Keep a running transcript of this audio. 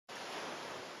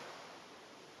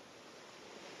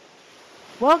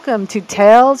Welcome to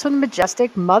Tales from the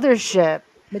Majestic Mothership.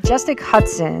 Majestic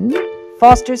Hudson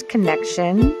fosters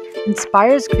connection,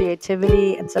 inspires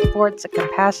creativity, and supports a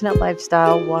compassionate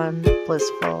lifestyle, one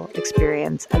blissful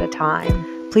experience at a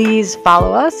time. Please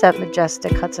follow us at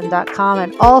majestichudson.com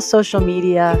and all social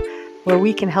media where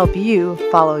we can help you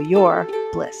follow your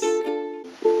bliss.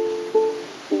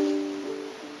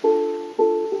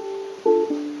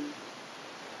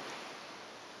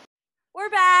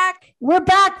 We're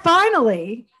back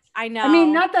finally. I know. I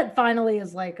mean, not that finally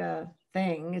is like a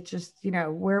thing. It's just,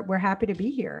 we're happy to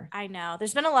be here. I know.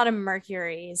 There's been a lot of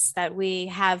Mercuries that we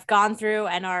have gone through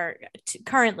and are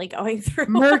currently going through.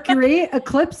 Mercury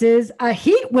eclipses, a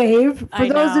heat wave for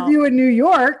those of you in New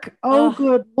York. Oh,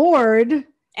 good Lord.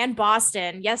 And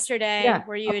Boston yesterday.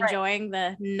 Were you enjoying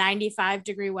the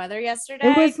 95-degree weather yesterday?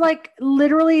 It was like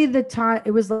literally the time.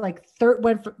 It was like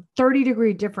went for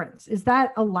 30-degree difference. Is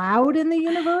that allowed in the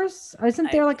universe?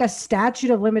 Isn't there like a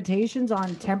statute of limitations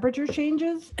on temperature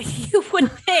changes? You would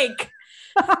think.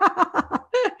 Everything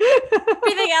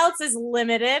else is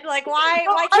limited. Like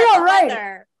why can't the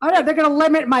weather? I know they're gonna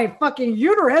limit my fucking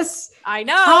uterus. I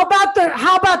know. How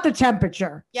about the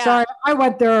temperature? Yeah. Sorry, I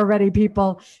went there already,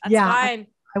 people. That's fine.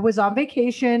 I was on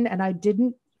vacation and I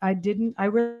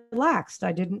relaxed.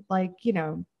 I didn't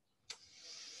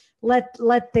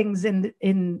let things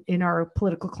in our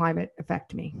political climate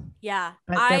affect me. Yeah.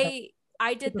 But I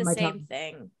did the same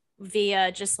thing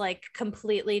via just like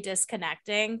completely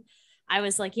disconnecting. I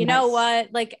was like, you know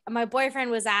what? Like my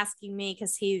boyfriend was asking me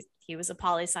because he was a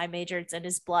poli-sci major. It's in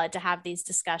his blood to have these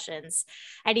discussions.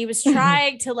 And he was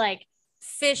trying to like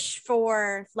fish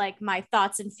for like my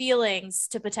thoughts and feelings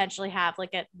to potentially have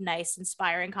like a nice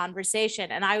inspiring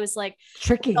conversation, and I was like,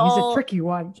 tricky. He's a tricky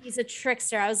one. He's a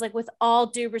trickster. I was like, with all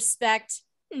due respect,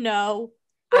 no,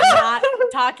 I'm not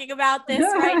talking about this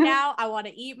right now. I want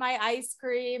to eat my ice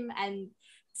cream and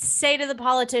say to the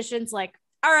politicians like,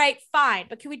 all right, fine,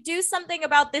 but can we do something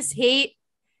about this heat?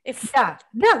 Back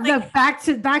to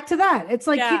that. It's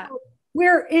like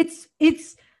where it's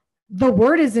the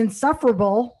word is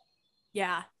insufferable.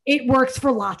 Yeah. It works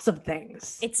for lots of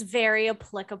things. It's very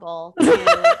applicable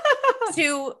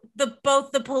to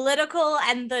both the political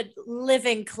and the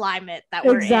living climate that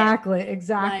we're in. Exactly.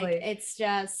 Like, it's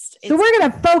so we're going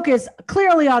to focus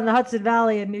clearly on the Hudson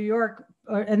Valley in New York,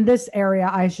 or in this area,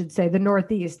 I should say, the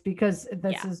Northeast, because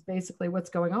this is basically what's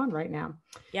going on right now.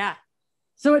 Yeah.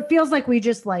 So it feels like we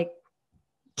just like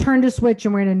turned a switch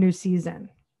and we're in a new season.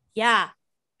 Yeah,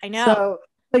 I know. So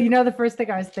the first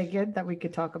thing I was thinking that we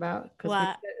could talk about, because we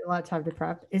had a lot of time to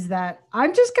prep, is that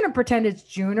I'm just going to pretend it's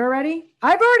June already.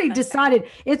 I've already decided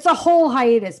it's a whole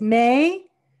hiatus. May.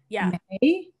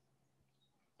 It's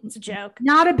a joke.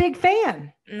 Not a big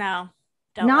fan. No.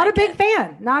 Not a big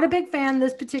fan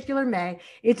this particular May.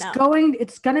 It's going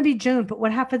to be June, but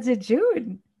what happens in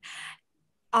June?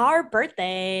 Our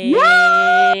birthdays.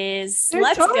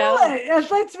 Let's go.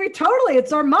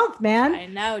 It's our month, man. I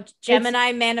know.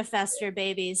 Gemini manifestor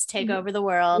babies take over the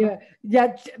world.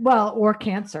 Yeah. Well, or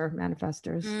Cancer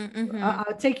manifestors. Mm-hmm.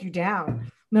 I'll take you down.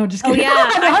 No, just kidding. Oh yeah,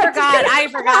 I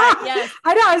forgot. Yes.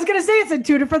 I know. I was gonna say it's in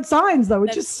two different signs though,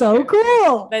 which is so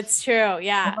cool. That's true.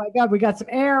 Yeah. Oh my God, we got some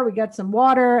air, we got some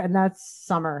water, and that's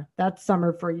summer. That's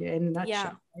summer for you in a nutshell.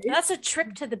 Yeah. Right? That's a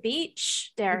trip to the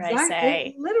beach, dare I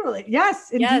say. Literally.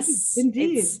 Yes,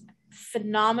 indeed. It's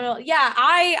phenomenal. Yeah,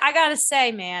 I gotta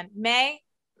say, man, May,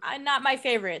 not my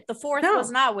favorite. The 4th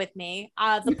was not with me.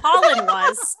 The pollen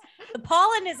was. The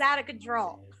pollen is out of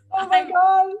control. Oh my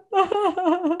God.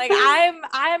 Like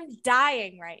I'm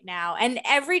dying right now. And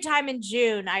every time in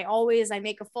June, I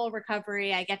make a full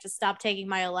recovery. I get to stop taking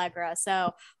my Allegra.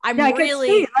 So I'm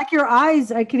really like your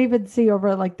eyes. I can even see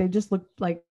over, like, they just look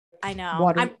like, I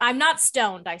know. I'm not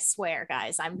stoned. I swear,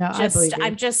 guys. I'm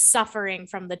just suffering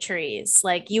from the trees.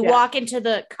 Like you walk into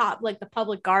the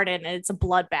public garden and it's a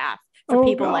bloodbath for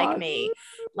people like me.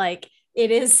 Like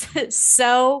it is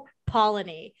so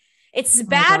polleny. It's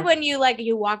bad when you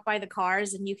walk by the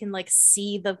cars and you can like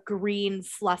see the green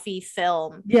fluffy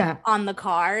film on the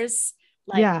cars.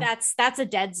 Like that's a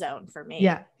dead zone for me.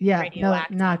 Yeah. No,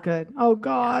 not good. Oh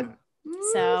God.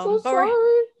 So sorry.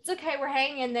 It's okay. We're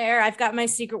hanging in there. I've got my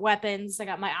secret weapons. I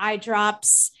got my eye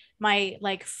drops, my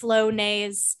like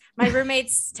Flonase. My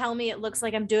roommates tell me it looks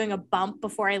like I'm doing a bump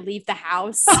before I leave the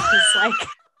house. It's like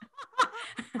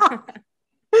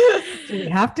do we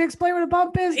have to explain what a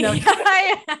bump is? No.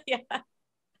 Yeah.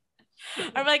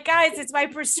 I'm like, guys, it's my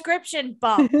prescription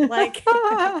bump. Like, so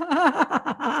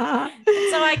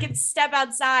I can step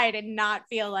outside and not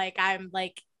feel like I'm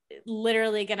like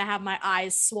literally gonna have my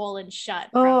eyes swollen shut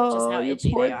from just how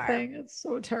itchy they are. Thing. It's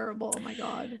so terrible. Oh my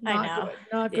God. I know. Good.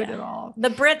 Not good at all. The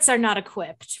Brits are not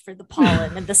equipped for the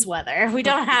pollen in this weather. We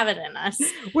don't have it in us.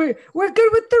 We're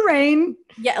good with the rain.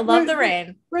 Yeah, I love the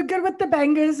rain. We're good with the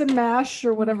bangers and mash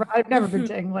or whatever. I've never been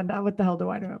to England. What the hell do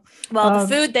I know? Well, the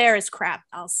food there is crap.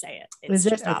 I'll say it. It's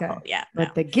just awful. Yeah.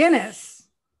 But the Guinness.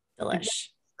 Delish.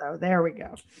 So there we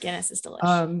go. Guinness is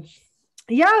delicious.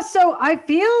 Yeah, so I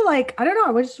feel like, I don't know,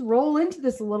 I would just roll into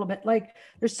this a little bit. Like,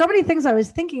 there's so many things I was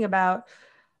thinking about.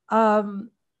 Well,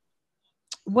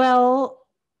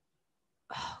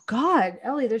 oh God,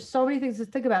 Ellie, there's so many things to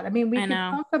think about. I mean, we can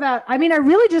talk about, I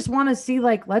really just want to see,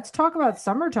 like, let's talk about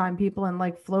summertime people and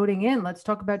like floating in. Let's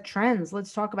talk about trends.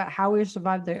 Let's talk about how we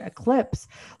survived the eclipse.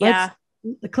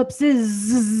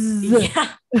 Eclipses.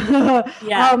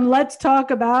 Let's talk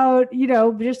about,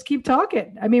 just keep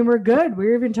talking. We're good.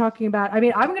 We're even talking about, I'm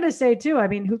going to say too,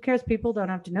 who cares? People don't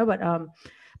have to know,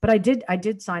 but I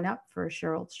did sign up for a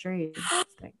Cheryl Strayed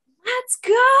thing. Let's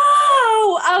go.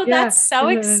 Oh, that's so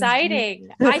exciting.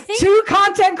 I think 2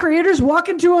 content creators walk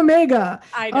into Omega.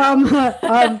 I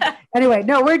know. Anyway,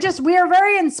 no, we are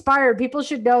very inspired. People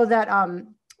should know that,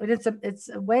 it's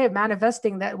a way of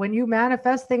manifesting, that when you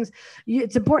manifest things,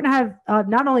 it's important to have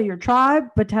not only your tribe,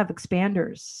 but to have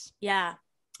expanders. Yeah.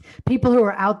 People who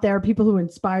are out there, people who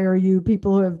inspire you,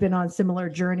 people who have been on similar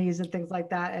journeys and things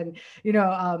like that. And,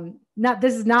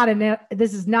 this is not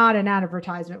an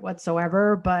advertisement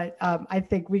whatsoever, but I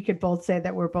think we could both say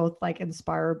that we're both like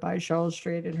inspired by Cheryl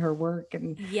Strayed and her work.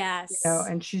 And yes,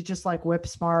 and she's just like whip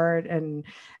smart, and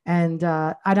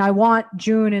I want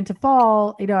June into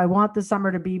fall, I want the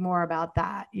summer to be more about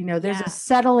that. There's a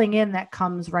settling in that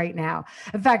comes right now.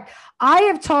 In fact, I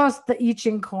have tossed the I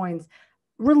Ching coins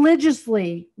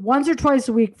religiously once or twice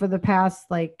a week for the past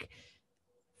like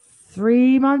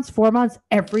 3 months, 4 months,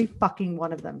 every fucking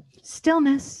one of them.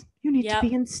 Stillness. You need to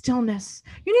be in stillness.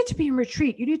 You need to be in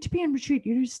retreat. You need to be in retreat.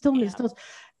 You need stillness. Stillness.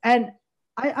 And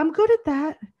I'm good at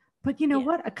that. But you know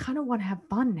what? I kind of want to have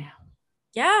fun now.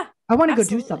 Yeah. I want to go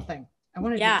do something. I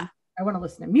want to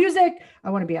listen to music.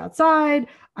 I want to be outside.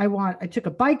 I took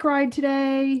a bike ride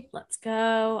today. Let's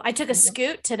go. I took a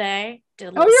scoot today.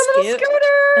 Your little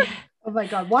scooter. Oh my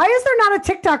God. Why is there not a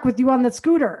TikTok with you on the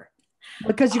scooter?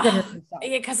 Because you got hurt.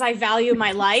 Because I value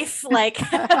my life. Like,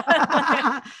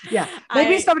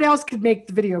 maybe somebody else could make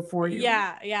the video for you.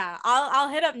 Yeah. I'll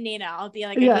hit up Nina. I'll be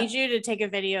like, I need you to take a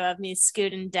video of me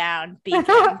scooting down Beacon.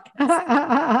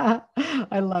 I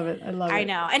love it. I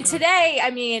know. And today,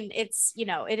 it's,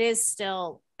 it is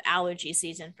still allergy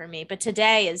season for me, but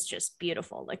today is just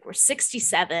beautiful. Like, we're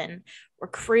 67, we're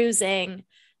cruising.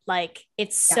 Like,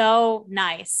 it's so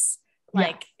nice.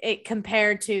 Like, it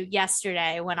compared to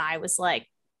yesterday when I was like,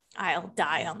 I'll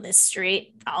die on this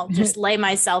street. I'll just lay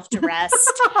myself to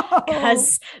rest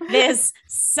because this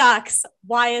sucks.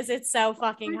 Why is it so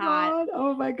fucking hot?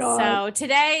 Oh my God. So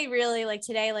today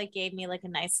gave me like a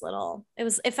nice little,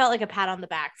 it felt like a pat on the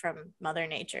back from Mother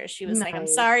Nature. She was like, I'm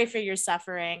sorry for your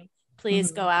suffering.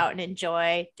 Please go out and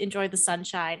enjoy the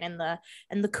sunshine and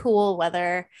the cool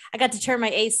weather. I got to turn my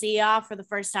AC off for the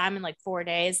first time in like 4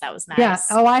 days. That was nice. Yeah.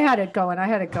 Oh, I had it going.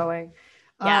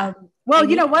 Yeah.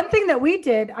 One thing that we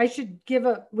did, we should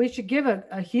give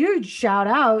a huge shout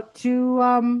out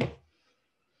to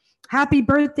happy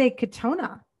birthday,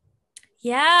 Katona.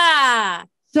 Yeah.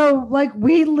 So like,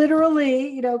 we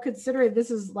literally, considering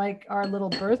this is like our little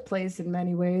birthplace in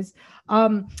many ways,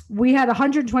 we had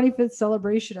 125th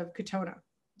celebration of Katona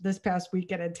this past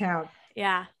weekend in town.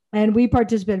 Yeah. And we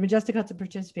participated, Majestic Hudson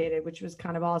participated, which was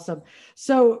kind of awesome.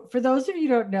 So for those of you who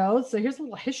don't know, so here's a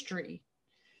little history.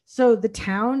 So the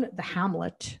town, the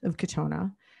hamlet of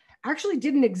Katona, actually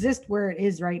didn't exist where it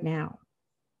is right now.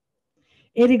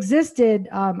 It existed,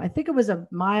 I think it was a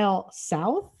mile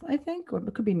south, or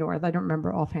it could be north. I don't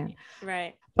remember offhand.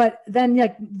 Right. But then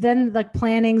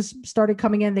plannings started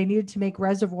coming in. They needed to make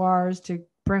reservoirs to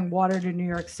bring water to New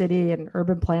York City and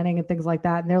urban planning and things like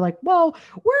that. And they're like, well,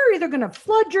 we're either going to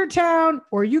flood your town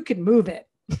or you can move it.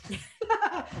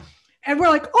 And we're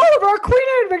like, all of our Queen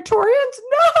Anne Victorians?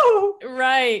 No.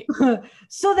 Right.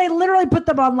 So they literally put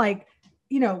them on like,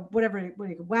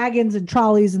 wagons and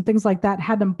trolleys and things like that,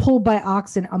 had them pulled by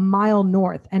oxen a mile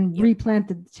north and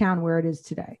replanted the town where it is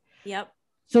today. Yep.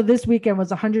 So this weekend was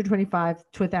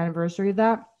 125th anniversary of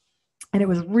that. And it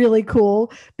was really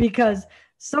cool because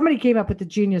somebody came up with the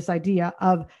genius idea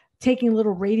of taking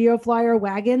little radio flyer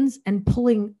wagons and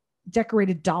pulling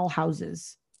decorated doll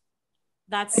houses.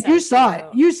 That's you saw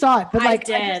it, but like,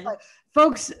 I did.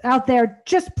 Folks out there,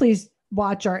 just please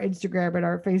watch our Instagram and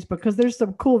our Facebook, because there's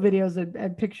some cool videos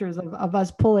and pictures of us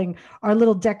pulling our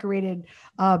little decorated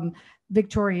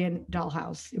Victorian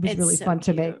dollhouse. It was really so fun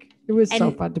cute. to make. It was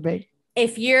so fun to make.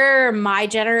 If you're my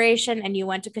generation and you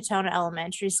went to Katona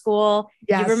Elementary School,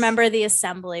 you remember the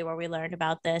assembly where we learned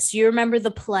about this. You remember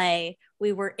the play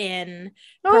we were in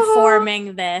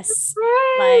performing this.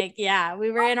 Right. Like, yeah, we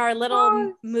were in our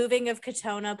little moving of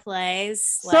Katona plays.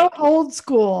 So like, old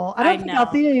school. I don't think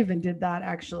Althea even did that,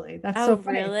 actually. That's so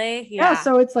funny. Really? Yeah.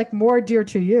 So it's like more dear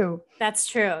to you. That's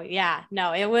true. Yeah.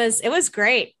 No, it was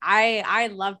great. I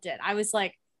loved it. I was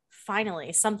like,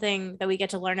 finally something that we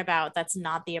get to learn about that's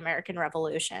not the American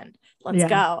Revolution. Let's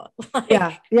go.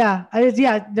 Like,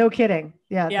 no kidding.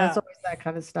 That's always that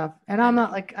kind of stuff. And I'm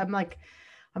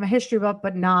a history buff,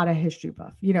 but not a history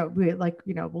buff.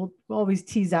 We'll always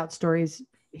tease out stories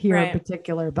here in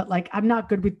particular, but like I'm not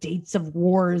good with dates of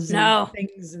wars and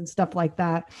things and stuff like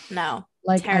that. No,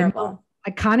 like terrible. I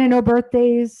kind of know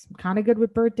birthdays. I'm kind of good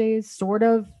with birthdays, sort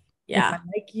of. Yeah. If I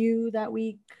like you that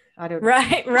week. I don't know.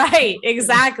 Right.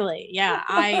 Exactly. Yeah.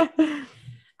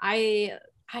 I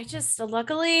just,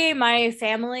 luckily my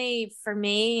family, for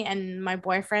me and my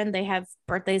boyfriend, they have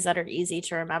birthdays that are easy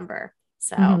to remember.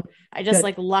 So I just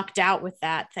like lucked out with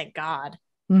that. Thank God.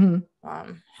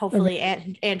 Hopefully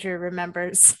Andrew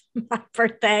remembers my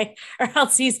birthday or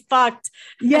else he's fucked.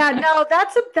 No,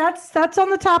 that's on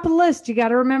the top of the list. You got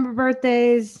to remember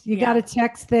birthdays. You got to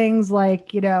text things like,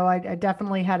 I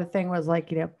definitely had a thing where I was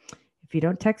like, if you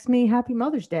don't text me Happy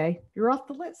Mother's Day, you're off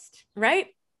the list. Right.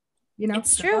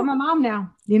 It's true. I'm a mom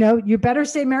now. You better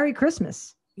say Merry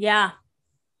Christmas. Yeah.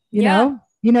 You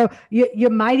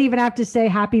might even have to say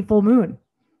Happy Full Moon.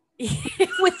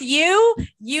 With you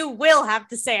will have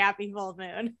to say Happy Full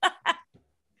Moon.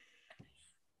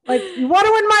 Like, you want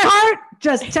to win my heart?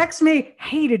 Just text me.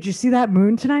 Hey, did you see that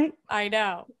moon tonight? I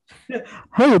know.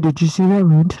 Hey, did you see that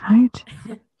moon tonight?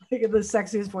 Like in the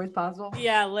sexiest voice possible.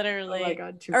 Yeah, literally. Oh my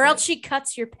God, or else she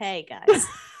cuts your pay, guys.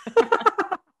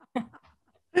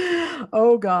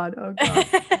 Oh God.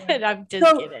 I'm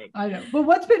just kidding. I know. But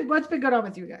what's been going on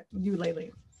with you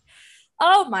lately?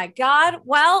 Oh my God.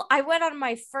 Well, I went on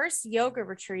my first yoga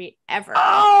retreat ever in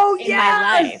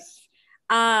my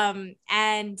life.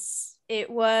 And it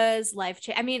was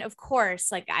life-changing. I mean, of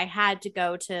course, like I had to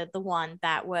go to the one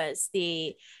that was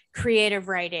the creative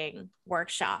writing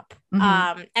workshop.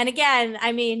 And again,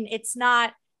 I mean, it's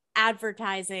not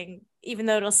advertising, even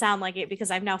though it'll sound like it,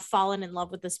 because I've now fallen in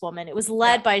love with this woman. It was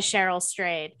led by Cheryl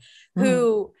Strayed,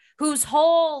 whose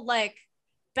whole like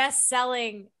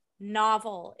best-selling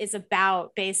novel is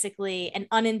about basically an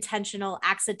unintentional,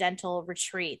 accidental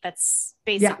retreat that's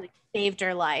basically saved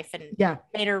her life and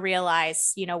made her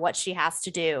realize, what she has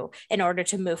to do in order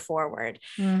to move forward.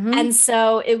 And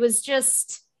so it was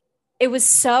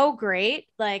so great.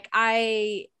 Like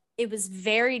it was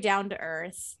very down to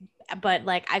earth, but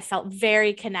like I felt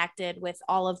very connected with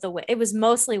all of it was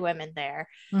mostly women there.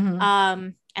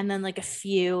 And then like a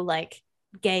few like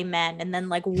gay men and then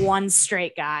like one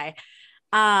straight guy.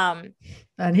 And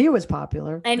he was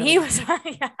popular.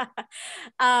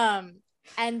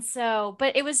 And so,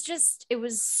 but it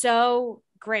was so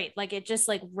great. Like it just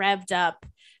like revved up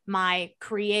my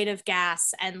creative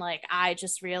gas. And like, I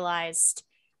just realized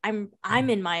I'm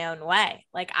in my own way.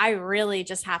 Like I really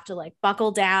just have to like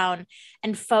buckle down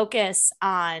and focus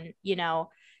on,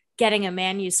 getting a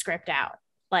manuscript out.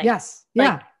 Like,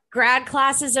 like grad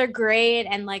classes are great.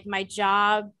 And like my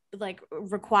job like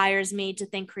requires me to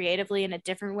think creatively in a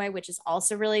different way, which is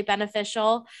also really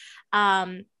beneficial.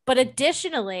 But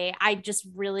additionally, I just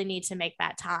really need to make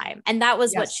that time. And that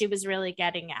was what she was really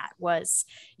getting at was,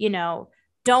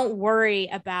 don't worry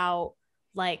about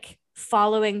like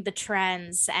following the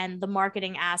trends and the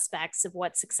marketing aspects of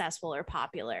what's successful or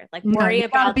popular. Like worry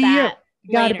about that.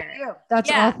 You gotta be you. That's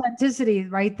authenticity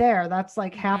right there. That's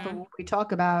like half of what we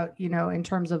talk about, in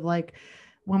terms of like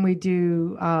when we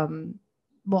do,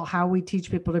 how we teach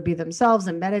people to be themselves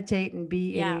and meditate and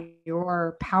be in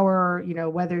your power,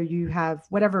 whether you have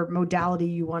whatever modality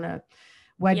you want to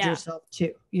wed yourself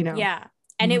to,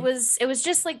 And it was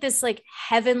just like this like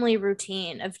heavenly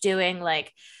routine of doing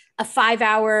like a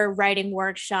 5-hour writing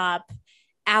workshop,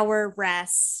 hour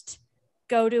rest,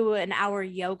 go to an hour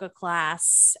yoga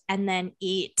class, and then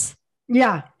eat.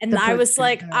 And I was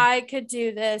like, I could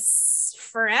do this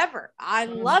forever. I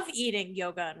love eating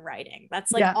yoga and writing.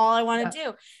 That's like all I want to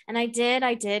do. And I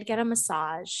did get a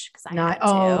massage because I had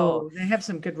to. They have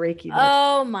some good Reiki there.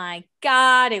 Oh my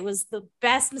God. It was the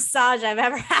best massage I've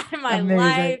ever had in my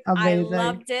life. I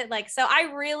loved it. Like, so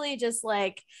I really just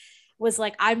like was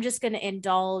like, I'm just going to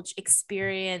indulge,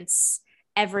 experience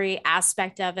every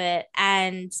aspect of it.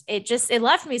 And it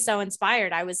left me so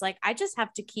inspired. I was like, I just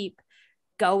have to keep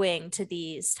going to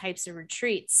these types of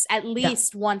retreats at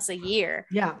least once a year.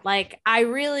 Yeah. Like I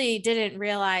really didn't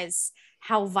realize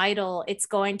how vital it's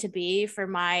going to be for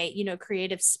my, you know,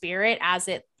 creative spirit as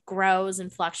it grows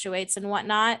and fluctuates and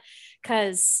whatnot.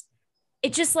 Cause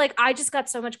it just like, I just got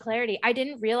so much clarity. I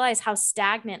didn't realize how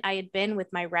stagnant I had been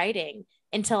with my writing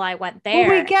until I went there.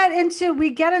 Well,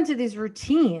 we get into these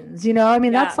routines, you know, I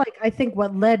mean, that's like, I think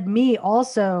what led me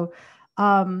also,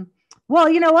 well,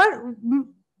 you know what,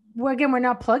 well, again, we're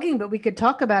not plugging, but we could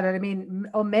talk about it. I mean,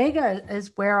 Omega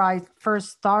is where I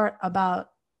first thought about,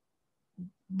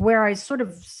 where I sort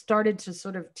of started to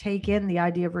sort of take in the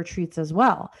idea of retreats as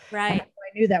well. Right. And I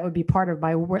knew that would be part of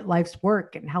my life's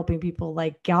work and helping people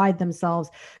like guide themselves,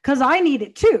 because I need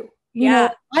it too. You know,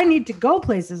 I need to go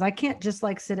places. I can't just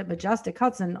like sit at Majestic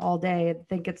Hudson all day and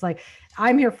think it's like,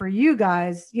 I'm here for you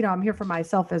guys. You know, I'm here for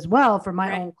myself as well, for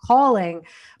my own calling,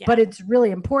 but it's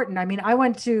really important. I mean, I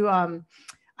went to a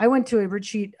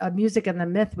retreat, Music and the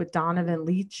Myth with Donovan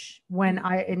Leitch in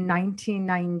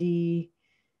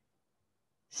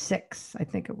 1996, I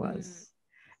think it was.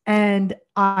 And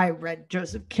I read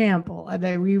Joseph Campbell, and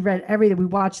then we read everything. We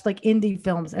watched like indie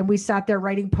films, and we sat there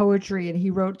writing poetry, and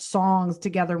he wrote songs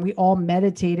together, and we all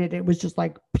meditated. It was just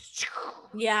like,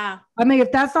 yeah. I mean,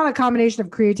 if that's not a combination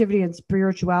of creativity and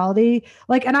spirituality,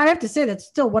 like, and I have to say that's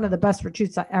still one of the best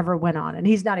retreats I ever went on. And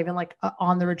he's not even like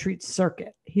on the retreat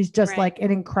circuit. He's just like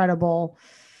an incredible,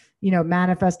 you know,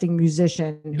 manifesting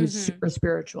musician who's super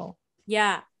spiritual.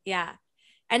 Yeah. Yeah.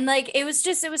 And like, it was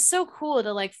so cool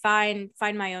to like find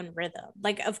my own rhythm.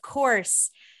 Like, of course,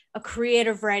 a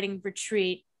creative writing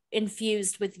retreat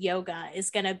infused with yoga is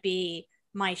going to be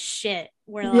my shit,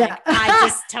 where like, I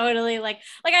just totally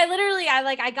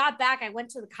I got back, I went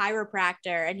to the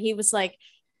chiropractor, and he was like,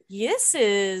 this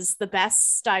is the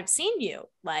best I've seen you.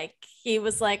 Like, he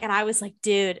was like, and I was like,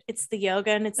 dude, it's the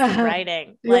yoga and it's the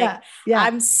writing. Like,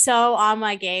 I'm so on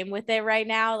my game with it right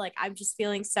now. Like, I'm just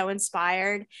feeling so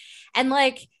inspired. And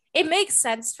like, it makes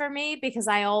sense for me because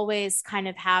I always kind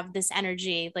of have this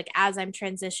energy, like as I'm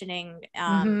transitioning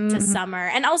to summer,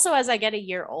 and also as I get a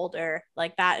year older,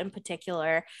 like that in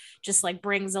particular, just like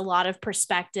brings a lot of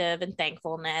perspective and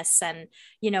thankfulness and,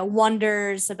 you know,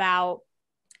 wonders about,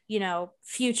 you know,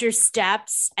 future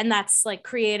steps. And that's like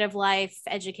creative life,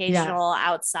 educational,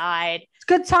 outside. It's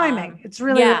good timing. It's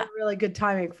really, really good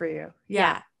timing for you.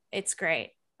 Yeah, it's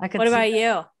great. What about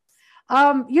you?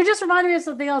 You just reminded me of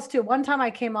something else too. One time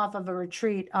I came off of a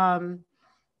retreat. And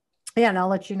I'll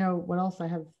let you know what else I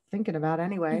have thinking about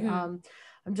anyway. I'm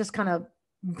just kind of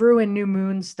brewing new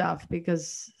moon stuff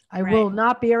because I will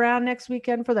not be around next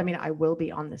weekend for that. I mean, I will be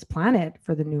on this planet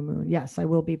for the new moon. Yes, I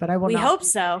will be, but I will not. We hope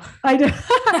so. I do.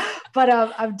 But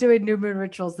I'm doing new moon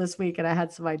rituals this week, and I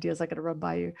had some ideas I could run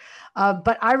by you.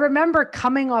 But I remember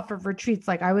coming off of retreats.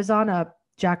 Like I was on a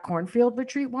Jack Cornfield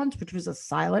retreat once, which was a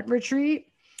silent retreat.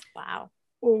 Wow.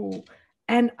 Oh,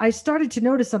 and I started to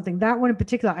notice something. That one in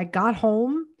particular, I got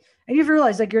home, and you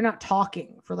realize like you're not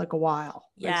talking for like a while,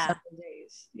 like 7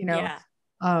 days, you know?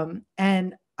 Yeah.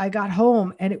 And I got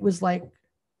home, and it was like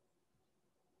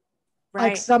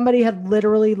somebody had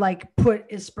literally like put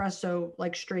espresso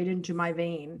like straight into my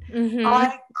vein.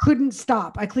 I couldn't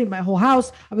stop. I cleaned my whole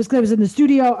house. I was in the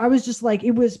studio. I was just like,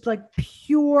 it was like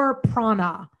pure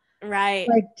prana, right?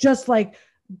 Like just like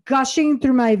gushing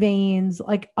through my veins,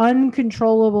 like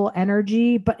uncontrollable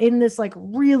energy, but in this like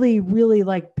really, really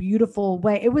like beautiful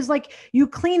way. It was like you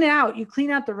clean out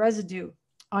the residue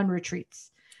on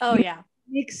retreats. Oh, you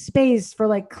make space for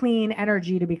like clean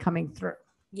energy to be coming through.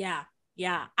 Yeah.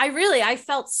 Yeah. I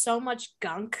felt so much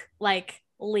gunk like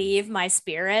leave my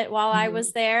spirit while I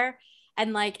was there.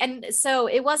 And so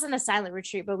it wasn't a silent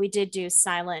retreat, but we did do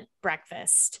silent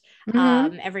breakfast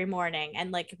every morning.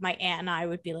 And like my aunt and I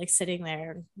would be like sitting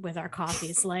there with our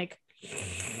coffees, like,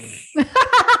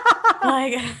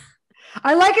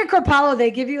 I like at Kripalu,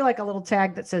 they give you like a little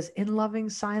tag that says "in loving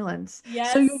silence."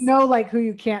 Yes. So you know like who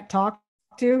you can't talk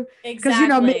to. Exactly. Because you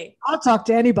know me, I'll talk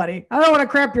to anybody. I don't want to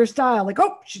cramp your style. Like,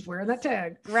 oh, she's wearing that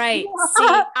tag. Right.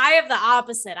 See, I have the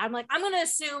opposite. I'm like, I'm going to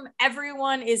assume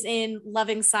everyone is in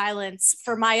loving silence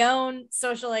for my own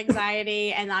social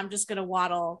anxiety, and I'm just going to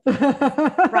waddle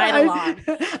right along.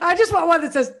 I just want one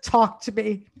that says "talk to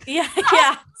me." Yeah.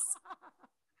 Yeah.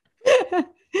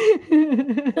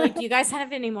 Like, do you guys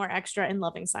have any more extra in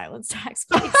loving silence tags,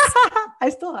 please? I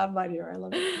still have mine here. I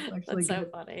love it. That's so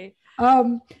funny.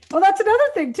 Well, that's another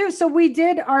thing too. So we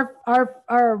did our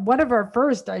one of our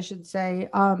first, I should say,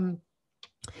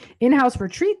 in-house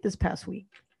retreat this past week.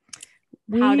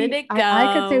 How did it go?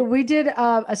 I could say we did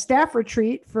a staff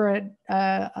retreat for a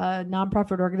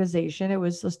nonprofit organization. It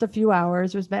was just a few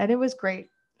hours. It was great.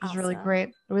 It was really great.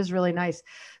 It was really nice.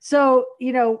 So,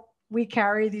 we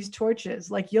carry these torches.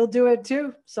 Like, you'll do it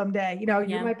too someday. You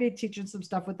might be teaching some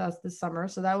stuff with us this summer,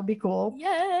 so that would be cool.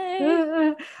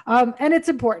 Yay! And it's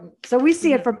important. So we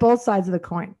see it from both sides of the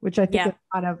coin, which I think is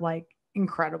kind of like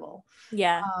incredible.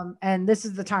 Yeah. And this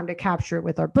is the time to capture it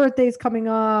with our birthdays coming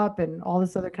up and all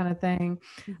this other kind of thing.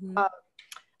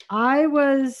 I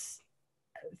was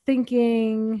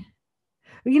thinking,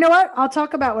 you know what? I'll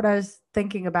talk about what I was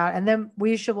thinking about, and then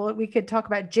we could talk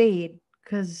about Jade,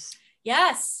 because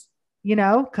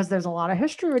because there's a lot of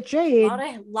history with Jade.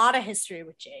 A lot of history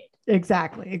with Jade.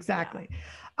 Exactly.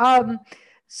 Yeah.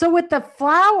 So with the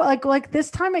flower, like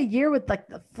this time of year with like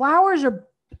the flowers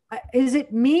is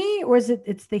it me, or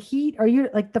it's the heat? Are you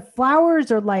like, the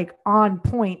flowers are like on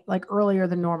point, like earlier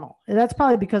than normal? That's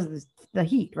probably because of the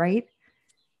heat, right?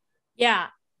 Yeah.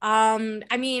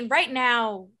 I mean, right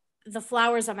now the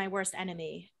flowers are my worst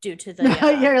enemy due to the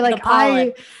you're like, the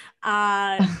pollen.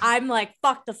 I'm like,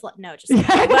 fuck the no, just kidding.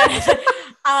 But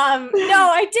no,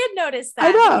 I did notice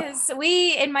that, because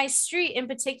in my street in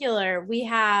particular, we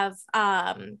have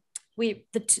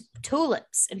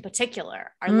tulips in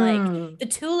particular are like, the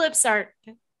tulips are,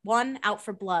 one, out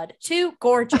for blood, two,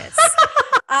 gorgeous.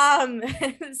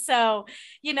 So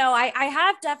I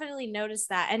have definitely noticed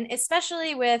that, and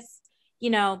especially with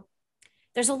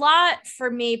there's a lot, for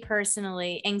me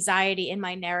personally, anxiety in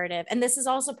my narrative. And this is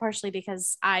also partially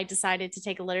because I decided to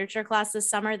take a literature class this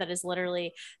summer that is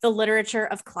literally the literature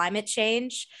of climate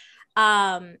change.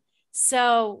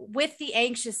 So with the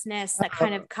anxiousness that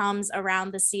kind of comes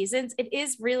around the seasons, it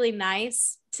is really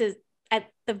nice to, at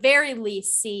the very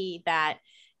least, see that,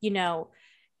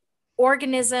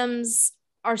 organisms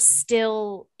are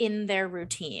still in their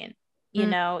routine.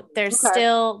 They're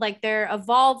still like, they're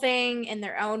evolving in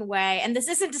their own way. And this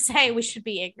isn't to say we should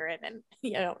be ignorant and,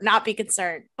 not be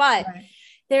concerned, but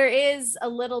there is a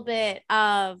little bit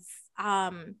of,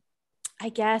 I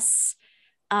guess,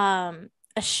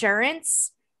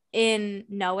 assurance in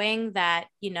knowing that,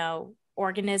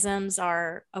 organisms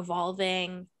are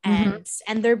evolving and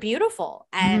they're beautiful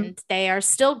and they are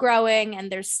still growing and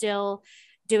they're still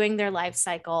doing their life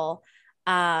cycle.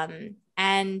 And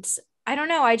I don't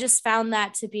know, I just found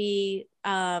that to be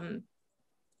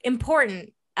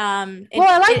important. I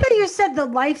like that you said the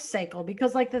life cycle,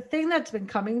 because like the thing that's been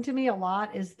coming to me a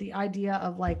lot is the idea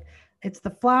of like, it's the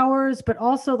flowers, but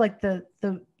also like the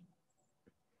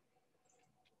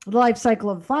life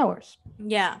cycle of flowers.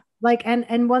 Yeah. Like,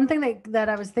 and one thing that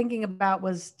I was thinking about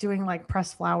was doing like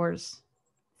pressed flowers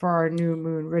for our new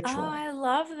moon ritual. Oh, I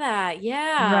love that.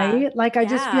 Yeah. Right. Like, I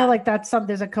just feel like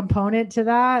there's a component to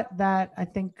that I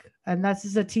think, and this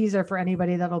is a teaser for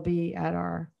anybody that'll be at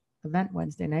our event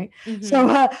Wednesday night. So,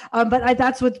 but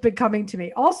that's what's been coming to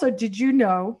me. Also, did you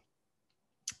know,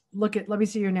 let me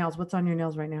see your nails. What's on your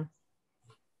nails right now?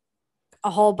 A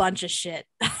whole bunch of shit.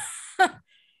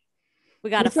 We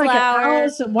got it's a flower. Like an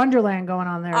Alice in Wonderland going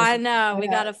on there. I know. We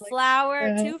got a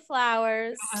flower, two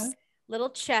flowers, little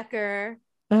checker,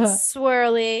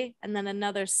 swirly, and then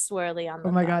another swirly on the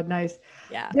Oh my God, nice.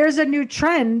 Yeah. There's a new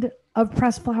trend of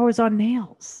pressed flowers on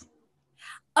nails.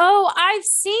 Oh, I've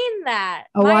seen that.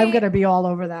 I'm going to be all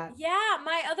over that. Yeah.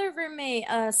 My other roommate,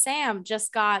 Sam,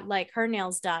 just got like her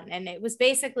nails done. And it was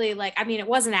basically like, I mean, it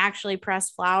wasn't actually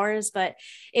pressed flowers, but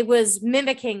it was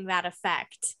mimicking that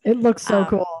effect. It looks so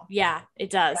cool. Yeah, it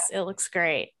does. Yeah. It looks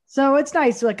great. So it's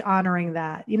nice, like honoring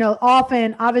that,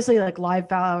 often, obviously, like live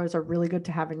flowers are really good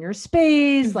to have in your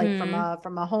space, like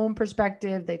from a home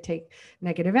perspective, they take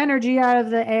negative energy out of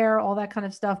the air, all that kind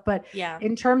of stuff. But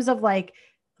in terms of like,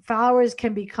 flowers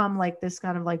can become like this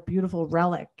kind of like beautiful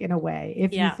relic in a way,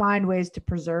 if you find ways to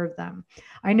preserve them.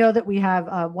 I know that we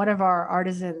have one of our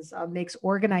artisans makes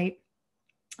orgonite.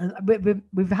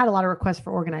 We've had a lot of requests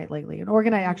for orgonite lately, and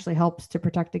orgonite actually helps to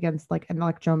protect against like an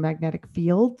electromagnetic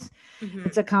fields.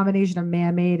 It's a combination of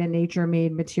man-made and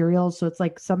nature-made materials. So it's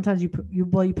like sometimes you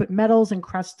put metals and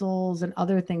crystals and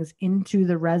other things into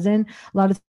the resin. A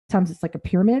lot of times it's like a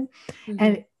pyramid,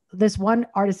 and this one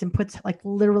artisan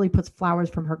literally puts flowers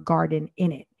from her garden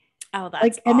in it. Oh,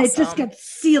 that's and awesome. it just gets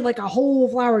sealed, like a whole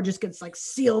flower just gets like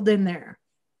sealed in there.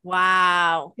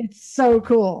 Wow. It's so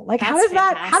cool. Like, how does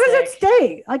it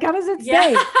stay? Like, how does it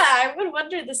stay? Yeah, I would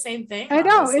wonder the same thing. I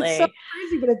know, honestly. It's so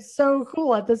crazy, but it's so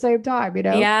cool at the same time,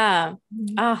 Yeah.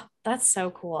 Oh, that's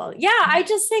so cool. Yeah. I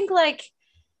just think like,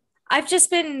 I've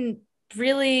just been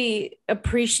really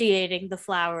appreciating the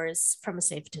flowers from a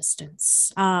safe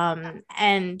distance.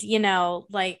 And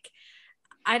like,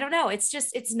 I don't know,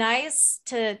 it's nice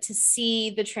to see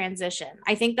the transition.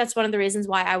 I think that's one of the reasons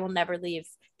why I will never leave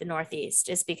the Northeast,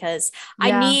 is because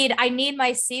I need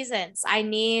my seasons. I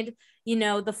need,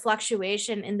 the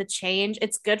fluctuation in the change.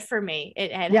 It's good for me.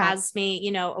 It has me,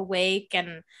 awake.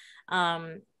 And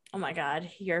oh my God,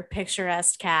 your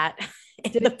picturesque cat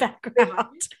in the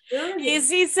background.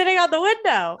 He's sitting on the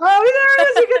window. Oh, there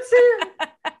he is. You can see him.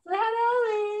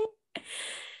 Hello.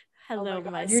 Hello,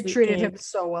 my you treated him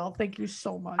so well. Thank you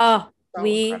so much. Oh,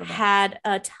 we had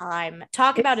a time.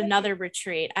 Talk about another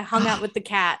retreat. I hung out with the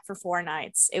cat for 4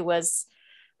 nights. It was,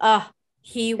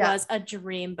 he was a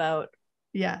dreamboat.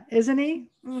 Yeah, isn't he?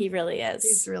 He really is.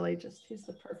 He's really he's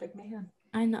the perfect man.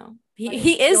 I know.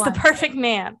 He is the perfect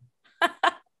man.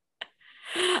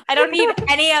 I don't need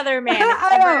any other man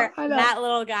except for that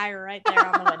little guy right there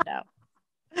on the window.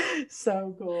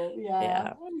 So cool.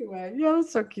 Yeah. Anyway,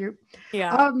 that's so cute.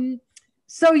 Yeah.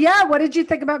 So what did you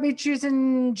think about me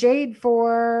choosing Jade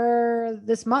for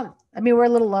this month? I mean, we're a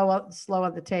little slow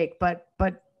on the take, but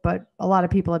a lot of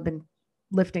people have been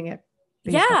lifting it.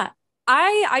 Yeah.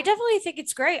 I definitely think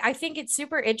it's great. I think it's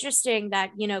super interesting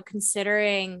that,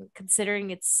 considering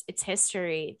its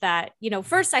history, that,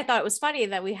 first I thought it was funny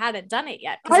that we hadn't done it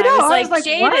yet. I know. I was like,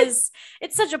 Jade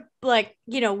it's such a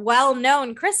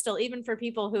well-known crystal, even for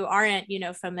people who aren't,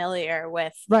 familiar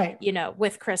with,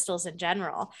 with crystals in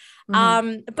general.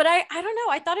 Mm-hmm. But I don't know.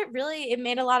 I thought it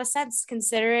made a lot of sense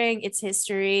considering its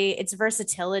history, its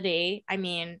versatility. I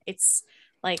mean, it's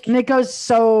like, and it goes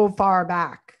so far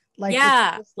back. Like,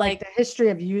 like the history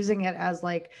of using it as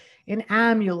like in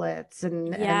amulets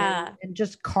and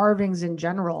just carvings in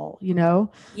general,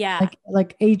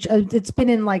 like it's been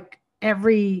in like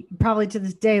probably to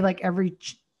this day, like every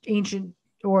ancient,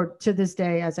 or to this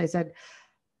day, as I said,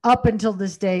 up until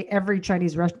this day, every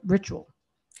Chinese ritual.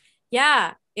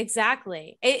 Yeah,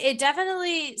 exactly. It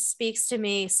definitely speaks to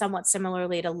me somewhat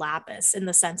similarly to lapis in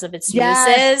the sense of its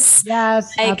uses.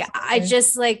 Yes. Like, absolutely. I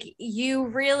just like, you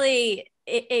really,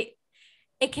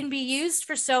 it can be used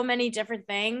for so many different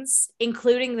things,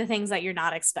 including the things that you're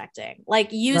not expecting. Like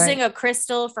using a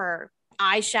crystal for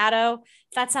eyeshadow.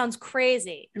 That sounds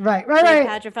crazy. Right.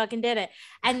 Cleopatra fucking did it.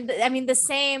 And I mean, the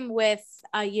same with,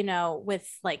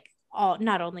 with like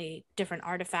not only different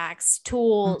artifacts,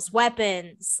 tools,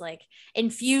 weapons, like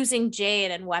infusing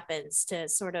jade and weapons to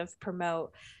sort of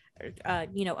promote,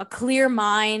 a clear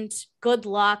mind, good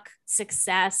luck,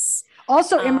 success.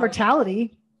 Also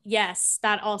immortality. Yes,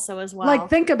 that also as well. Like,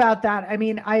 think about that. I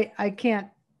mean, I can't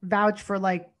vouch for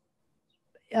like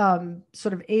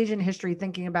sort of Asian history,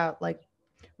 thinking about like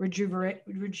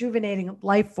rejuvenating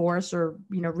life force or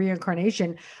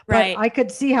reincarnation. But I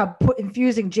could see how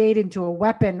infusing jade into a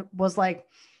weapon was like,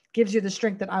 gives you the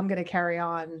strength that I'm going to carry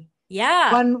on.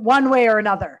 Yeah, one way or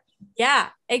another. Yeah,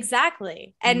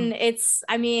 exactly. And it's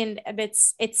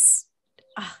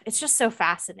just so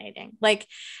fascinating. Like,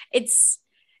 it's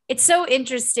so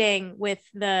interesting with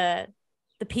the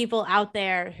people out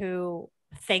there who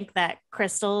think that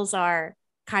crystals are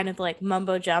kind of like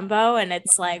mumbo jumbo, and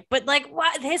it's like, but like,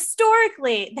 what,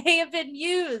 historically they have been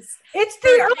used. It's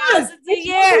the earth. It's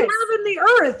years. What we have in the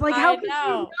earth. Like, how could you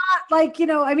not, like,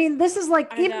 I mean, this is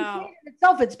like, even in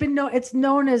itself, it's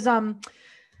known as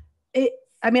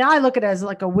I mean, I look at it as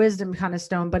like a wisdom kind of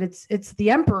stone, but it's the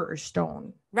emperor's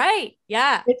stone. Right.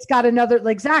 Yeah. It's got another,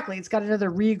 exactly. It's got another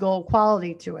regal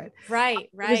quality to it. Right.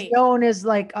 It's known as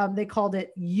like, they called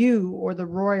it or the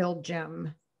royal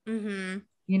gem. Mm-hmm.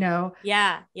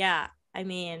 Yeah. Yeah. I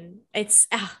mean, it's,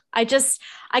 I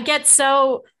get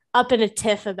so up in a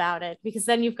tiff about it, because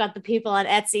then you've got the people on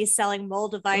Etsy selling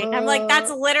moldavite. And I'm like, that's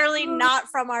literally not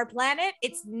from our planet.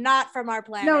 It's not from our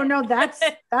planet. No, that's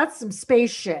some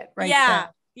space shit, right? Yeah. There.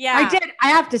 Yeah. I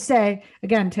have to say,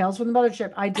 again, Tales from the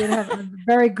Mothership, I did have a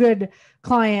very good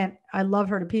client. I love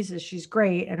her to pieces. She's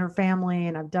great, and her family,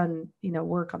 and I've done,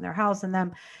 work on their house and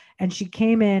them. And she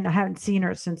came in, I haven't seen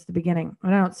her since the beginning.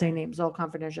 And I don't say names, all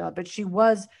confidential, but she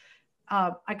was,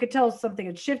 I could tell something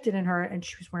had shifted in her, and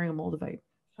she was wearing a moldavite.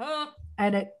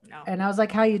 And I was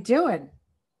like, how you doing?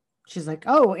 She's like,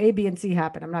 oh, A, B, and C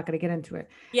happened. I'm not going to get into it.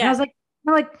 Yeah. And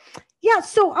I'm like, yeah.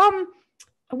 So, I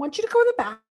want you to go in the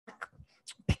back,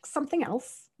 pick something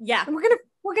else. Yeah. And we're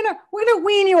gonna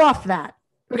wean you off that.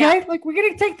 Okay. Yeah. Like, we're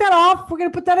going to take that off. We're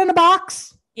going to put that in a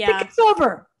box. Yeah. Think it's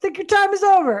over. Think your time is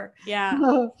over.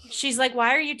 Yeah. She's like,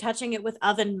 why are you touching it with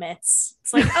oven mitts?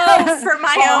 It's like, oh, for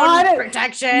my own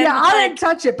protection. Yeah, I didn't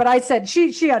touch it, but I said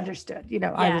she understood.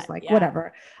 I was like,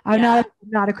 whatever. I'm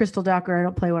not a crystal doctor. I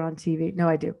don't play one on TV. No,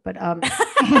 I do. But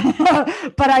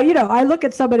but I look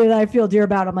at somebody that I feel dear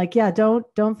about. I'm like, yeah, don't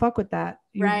fuck with that.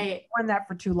 You've worn that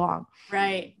for too long.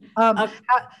 Right. But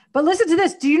listen to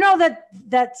this. Do you know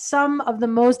that some of the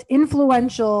most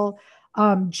influential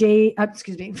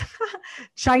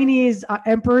Chinese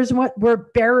emperors and what were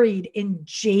buried in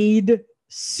jade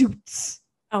suits.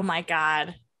 Oh my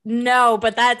God. No,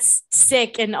 but that's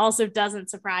sick and also doesn't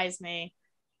surprise me.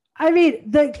 I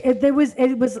mean,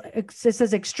 it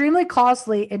says extremely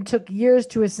costly and took years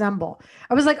to assemble.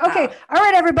 I was like, okay, all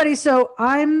right, everybody. So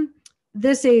I'm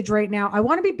this age right now. I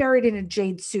want to be buried in a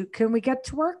jade suit. Can we get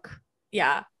to work?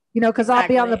 Yeah. Because I'll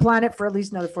be on the planet for at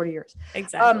least another 40 years.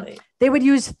 Exactly. They would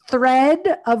use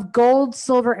thread of gold,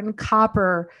 silver, and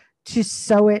copper to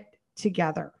sew it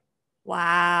together.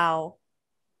 Wow.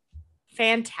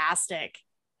 Fantastic.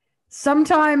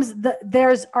 Sometimes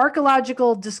there's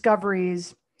archaeological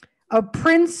discoveries of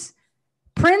Prince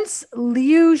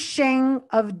Liu Sheng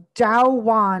of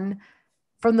Daowan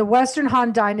from the Western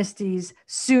Han Dynasty's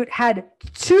suit had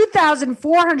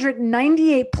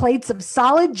 2,498 plates of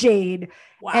solid jade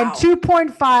and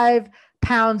 2.5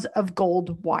 pounds of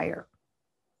gold wire.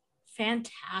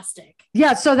 Fantastic.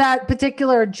 Yeah, so that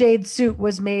particular jade suit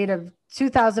was made of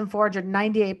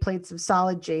 2,498 plates of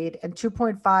solid jade and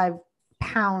 2.5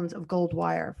 pounds of gold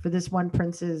wire for this one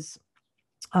prince's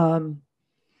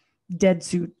dead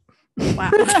suit.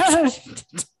 Wow.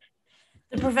 The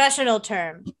professional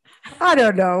term. I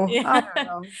don't know.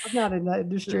 I'm not in that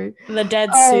industry. The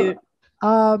dead suit.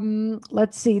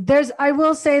 Let's see. I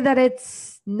will say that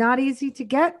it's not easy to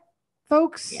get,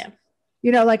 folks. Yeah.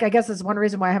 I guess that's one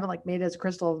reason why I haven't made it as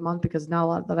crystal of the month, because not a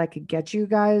lot that I could get you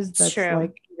guys that's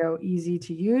true. Easy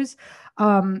to use.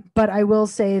 But I will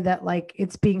say that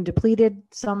it's being depleted,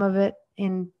 some of it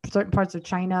in certain parts of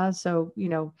China. So,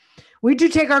 we do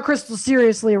take our crystals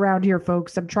seriously around here,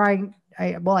 folks. I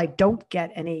don't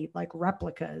get any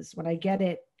replicas. When I get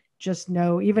it, just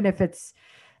know, even if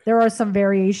there are some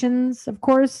variations, of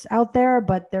course, out there,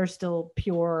 but they're still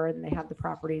pure and they have the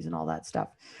properties and all that stuff.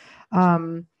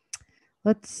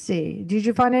 Let's see. Did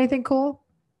you find anything cool?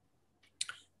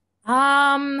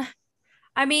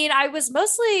 I mean, I was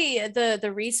mostly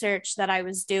the research that I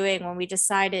was doing when we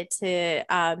decided to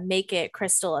make it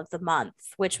crystal of the month,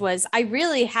 which was, I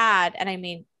really had, and I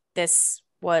mean, this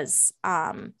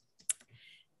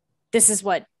is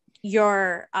what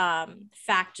your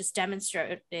fact just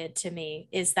demonstrated to me,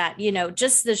 is that,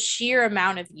 just the sheer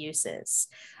amount of uses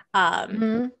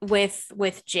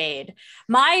with Jade.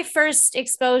 My first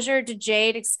exposure to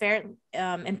Jade,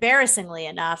 embarrassingly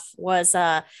enough, was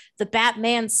the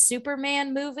Batman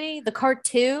Superman movie, the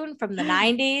cartoon from the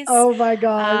 90s. Oh my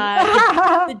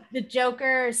God. The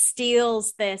Joker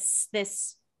steals this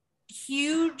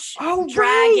huge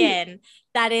dragon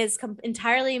that is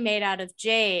entirely made out of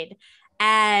jade.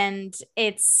 And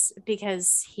it's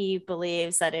because he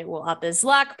believes that it will up his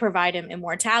luck, provide him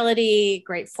immortality,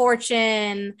 great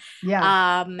fortune.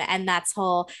 Yeah. And that's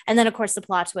whole. And then, of course, the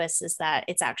plot twist is that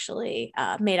it's actually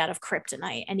made out of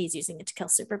kryptonite, and he's using it to kill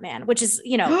Superman, which is,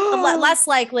 less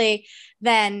likely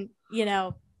than,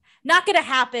 not going to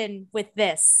happen with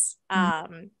this.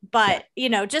 But,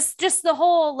 just the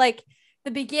whole, the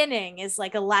beginning is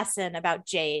a lesson about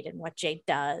Jade and what Jade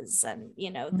does, and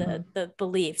the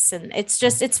beliefs, and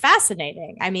it's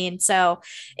fascinating. I mean, so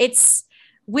it's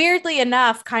weirdly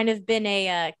enough kind of been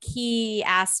a key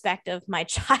aspect of my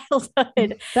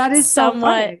childhood. That is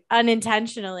somewhat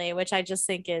unintentionally, which I just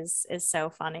think is so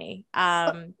funny.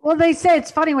 Well, they say it's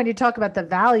funny when you talk about the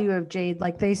value of jade.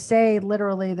 They say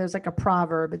literally, there's a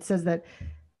proverb. It says that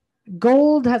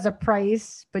gold has a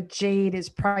price, but jade is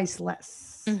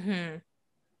priceless. Mm-hmm.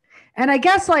 And I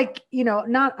guess I'm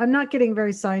not getting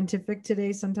very scientific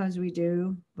today. Sometimes we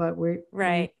do, but we're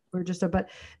just but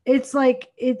it's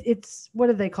it's what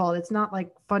do they call it? It's not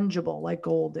fungible like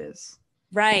gold is.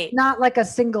 Right. It's not a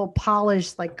single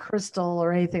polished crystal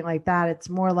or anything like that. It's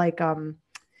more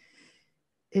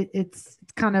it's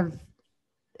kind of,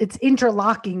 it's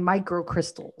interlocking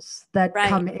microcrystals that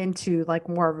come into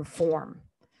more of a form,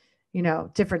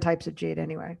 different types of jade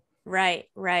anyway. Right.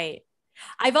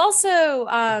 I've also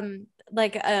a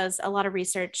lot of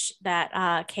research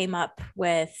that came up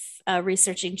with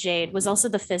researching jade was also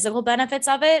the physical benefits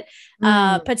of it,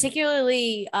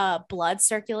 particularly blood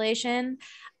circulation,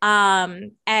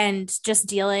 and just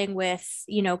dealing with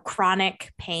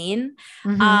chronic pain.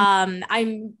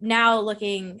 I'm now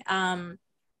looking. Oh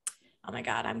my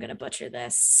God, I'm gonna butcher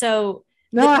this. So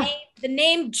the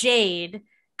name Jade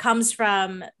comes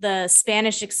from the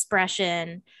Spanish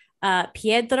expression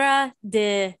piedra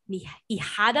de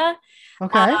hijada.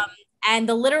 Okay. And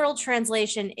the literal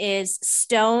translation is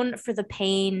stone for the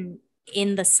pain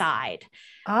in the side.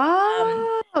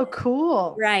 Oh,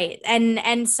 cool. Right.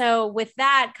 And so with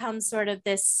that comes sort of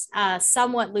this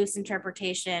somewhat loose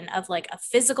interpretation of like a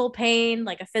physical pain,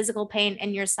 like a physical pain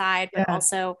in your side, but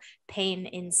also pain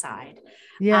inside.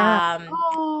 Yeah.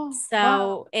 So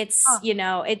wow. It's,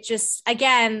 it just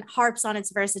again harps on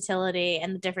its versatility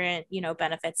and the different,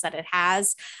 benefits that it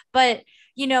has. But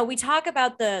we talk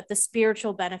about the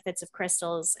spiritual benefits of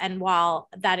crystals, and while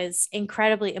that is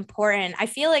incredibly important, I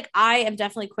feel like I am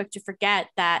definitely quick to forget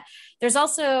that there's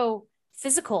also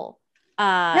physical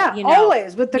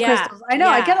always with the crystals. I know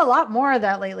I get a lot more of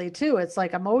that lately too. It's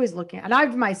like I'm always looking, and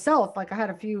I've myself, like I had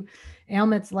a few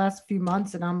ailments last few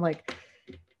months, and I'm like,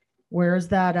 where's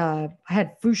that? I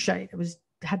had fuchsite.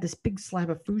 Had this big slab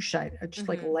of fuchsite. It just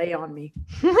like lay on me.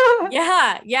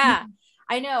 Yeah.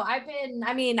 I know.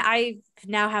 I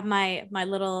now have my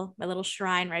little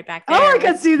shrine right back there. Oh, I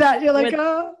can see that. You're like,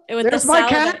 with there's my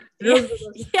cat. Yeah.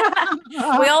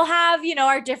 We all have,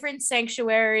 our different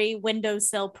sanctuary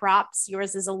windowsill props.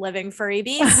 Yours is a living furry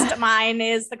beast. Mine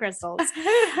is the crystals.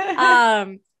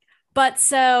 But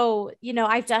so,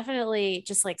 I've definitely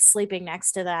just like sleeping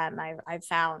next to them. I've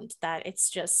found that it's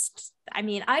just,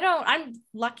 I'm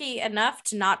lucky enough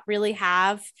to not really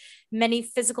have many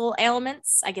physical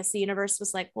ailments. I guess the universe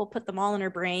was like, we'll put them all in her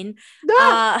brain.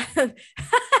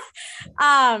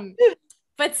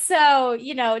 But so,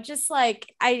 just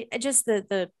like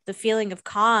the feeling of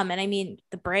calm. And I mean,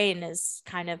 the brain is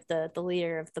kind of the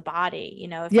leader of the body,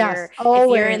 if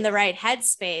you're in the right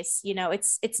headspace,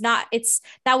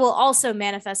 that will also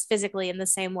manifest physically in the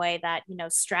same way that,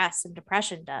 stress and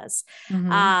depression does.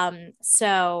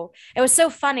 So it was so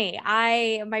funny.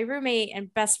 My roommate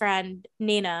and best friend,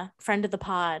 Nina, friend of the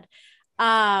pod,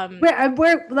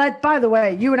 we're like, by the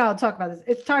way, you and I'll talk about this.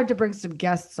 It's time to bring some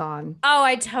guests on. Oh,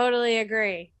 I totally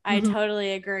agree. And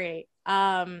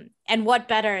what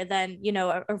better than,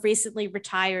 a recently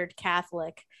retired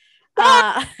Catholic.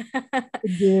 But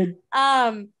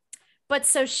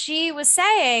so she was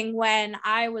saying when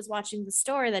I was watching the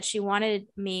story that she wanted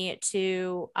me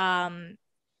to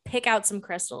pick out some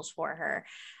crystals for her.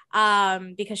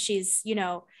 Because she's,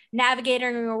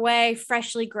 navigating her way,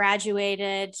 freshly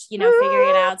graduated, figuring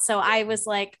it out. So I was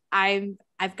like, I've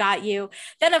got you.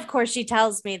 Then of course she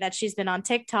tells me that she's been on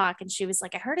TikTok, and she was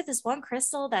like, I heard of this one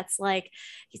crystal that's like,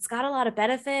 it's got a lot of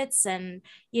benefits, and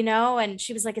and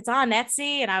she was like, it's on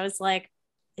Etsy. And I was like,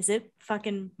 is it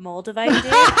fucking moldavite,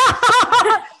 dude?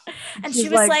 And she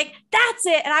was like, that's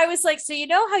it. And I was like, so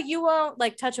how you won't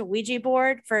like touch a Ouija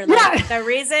board for like the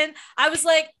reason? I was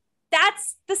like,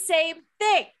 that's the same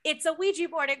thing. It's a Ouija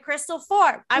board in crystal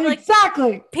form. I'm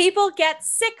exactly. Like, people get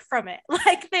sick from it.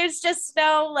 Like, there's just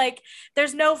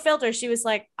there's no filter. She was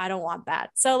like, I don't want that.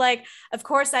 So like, of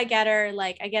course I get her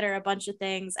a bunch of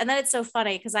things. And then it's so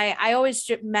funny because I always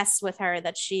mess with her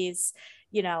that she's,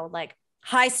 like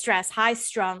high stress, high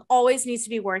strung, always needs to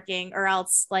be working, or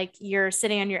else like you're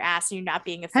sitting on your ass and you're not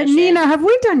being efficient. And Nina, have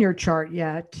we done your chart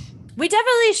yet? We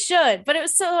definitely should, but it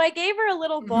was so I gave her a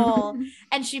little bowl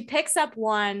and she picks up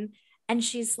one and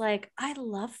she's like, I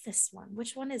love this one.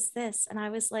 Which one is this? And I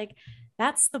was like,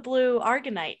 that's the blue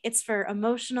argonite. It's for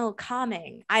emotional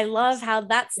calming. I love how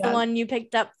that's the one you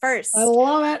picked up first. I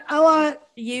love it.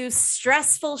 You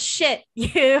stressful shit.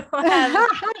 You have like,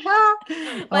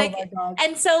 oh my God.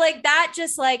 And so like that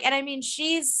just like, and I mean,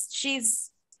 she's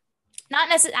not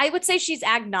necessarily, I would say she's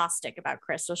agnostic about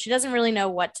crystals. She doesn't really know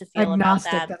what to feel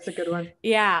agnostic, about them. That's a good one.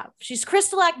 Yeah. She's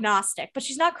crystal agnostic, but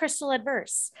she's not crystal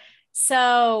adverse.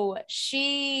 So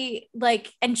she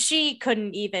like, and she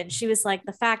couldn't even, she was like,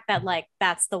 the fact that like,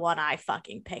 that's the one I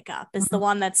fucking pick up is the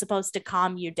one that's supposed to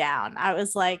calm you down. I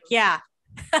was like, yeah.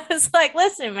 I was like,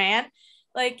 listen, man,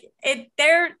 like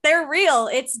they're real.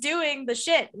 It's doing the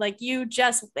shit. Like you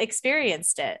just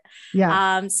experienced it.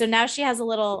 Yeah. So now she has a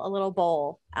little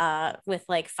bowl with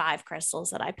like 5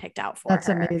 crystals that I picked out for her. That's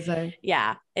amazing.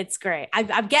 Yeah, it's great.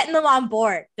 I'm getting them on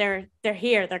board. They're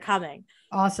here. They're coming.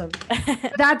 Awesome.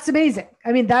 That's amazing.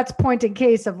 I mean, that's point in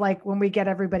case of like when we get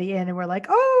everybody in and we're like,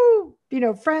 oh,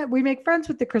 we make friends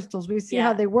with the crystals. We see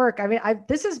how they work. I mean,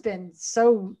 this has been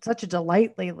such a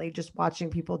delight lately, just watching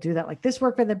people do that. Like this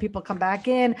work, and then people come back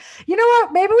in. You know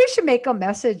what? Maybe we should make a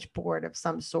message board of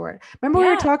some sort. Remember we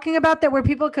were talking about that, where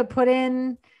people could put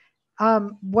in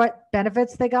what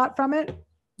benefits they got from it?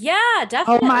 Yeah,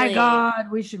 definitely. Oh my God,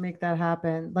 we should make that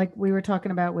happen. Like we were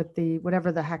talking about with the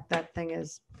whatever the heck that thing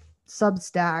is.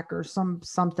 Substack or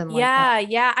something like that.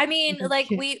 Yeah. I mean, like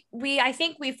I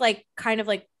think we've like kind of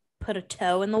like put a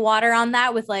toe in the water on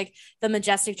that with like the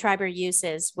Majestic Tribe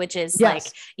uses, which is like,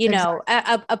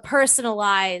 a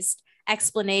personalized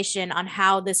explanation on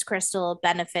how this crystal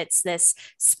benefits this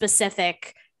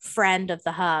specific friend of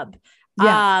the hub.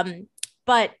 Yeah.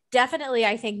 But definitely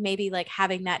I think maybe like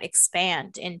having that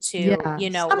expand into,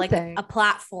 like a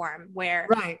platform where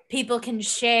people can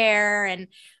share, and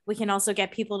we can also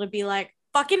get people to be like,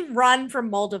 fucking run from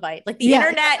Moldavite. Like the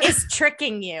internet is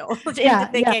tricking you into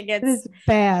thinking it's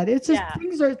bad. It's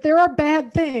just there are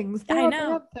bad things. There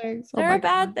are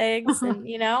bad things.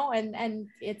 And and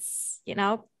it's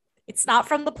it's not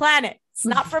from the planet. It's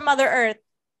not from Mother Earth.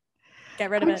 Get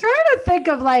rid of it. I'm trying to think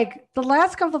of like the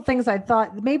last couple of things I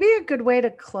thought maybe a good way to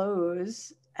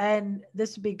close, and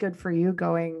this would be good for you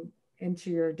going into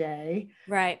your day.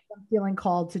 Right. I'm feeling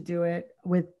called to do it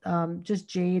with just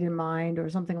Jade in mind or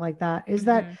something like that. Is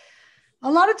that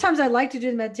a lot of times I like to do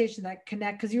the meditation that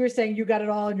connect, because you were saying you got it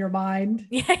all in your mind.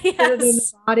 Yes. In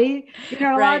the body. A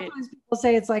lot of times people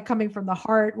say it's like coming from the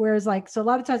heart, whereas like, so a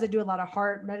lot of times I do a lot of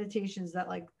heart meditations that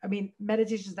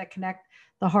meditations that connect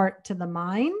the heart to the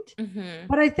mind.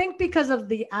 But I think because of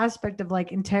the aspect of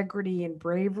like integrity and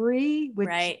bravery with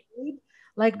Jade,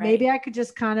 like maybe I could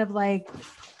just kind of like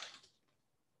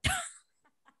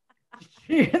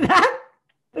hear that?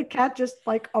 The cat just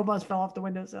like almost fell off the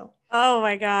windowsill. Oh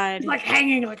my God. He's like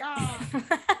hanging like, oh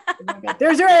my God.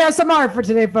 There's your ASMR for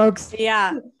today, folks.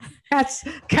 Yeah.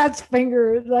 Cat's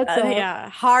finger.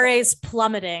 That's Hare's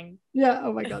plummeting. Yeah.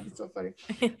 Oh my God. That's so funny.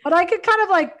 But I could kind of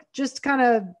like just kind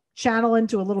of channel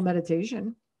into a little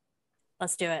meditation.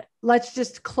 Let's do it. Let's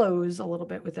just close a little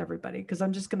bit with everybody, because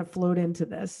I'm just going to float into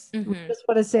this. We just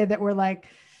want to say that we're like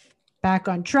back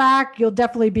on track. You'll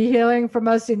definitely be hearing from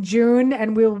us in June,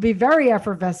 and we will be very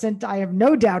effervescent. I have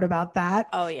no doubt about that.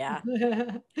 Oh yeah.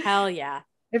 Hell yeah.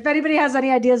 If anybody has any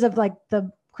ideas of like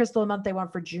the crystal month they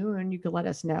want for June, you could let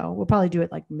us know. We'll probably do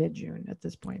it like mid-June at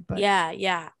this point. But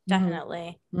yeah,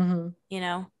 definitely. And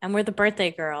we're the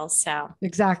birthday girls, so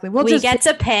exactly. We get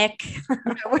to pick.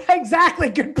 Exactly.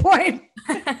 Good point.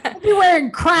 We'll be wearing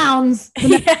crowns.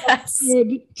 Yes.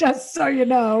 Just so you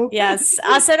know. Yes.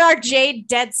 Us in our Jade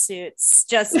dead suits,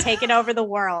 just taking over the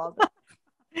world.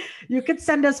 You could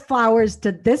send us flowers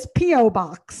to this P.O.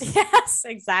 box. Yes,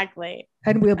 exactly.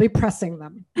 And we'll be pressing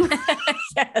them.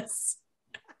 Yes.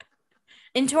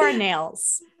 Into our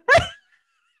nails.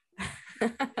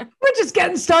 We're just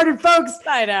getting started, folks.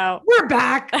 I know. We're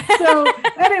back. So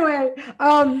anyway,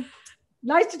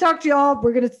 nice to talk to you all.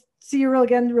 We're going to see you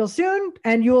real soon.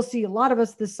 And you will see a lot of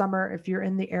us this summer. If you're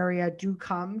in the area, do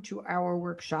come to our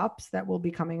workshops that will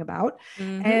be coming about.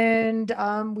 And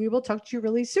we will talk to you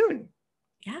really soon.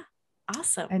 Yeah.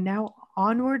 Awesome. And now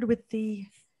onward with the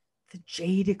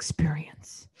Jade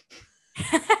experience.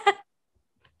 All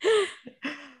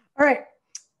right.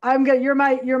 You're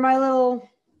my little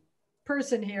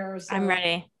person here. So, I'm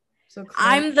ready. So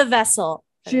I'm the vessel.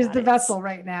 She's the vessel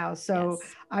right now. So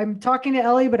yes. I'm talking to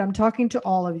Ellie, but I'm talking to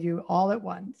all of you all at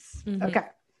once. Okay.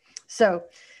 So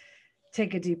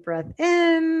take a deep breath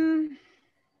in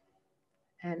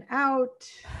and out,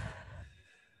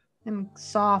 and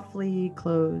softly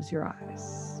close your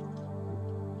eyes.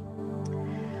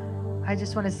 I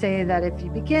just want to say that if you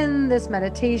begin this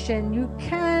meditation, you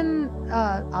can,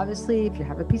 obviously, if you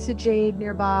have a piece of jade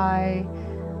nearby,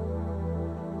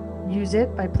 use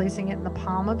it by placing it in the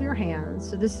palm of your hands.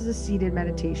 So this is a seated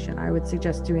meditation. I would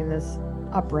suggest doing this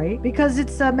upright, because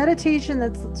it's a meditation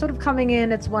that's sort of coming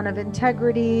in. It's one of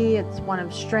integrity. It's one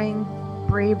of strength,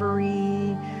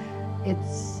 bravery.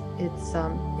 It's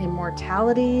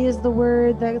immortality is the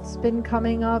word that's been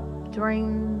coming up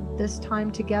during this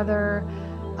time together.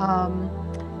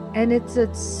 And it's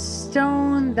a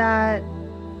stone that,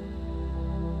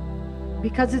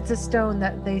 because it's a stone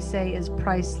that they say is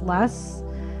priceless,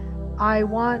 I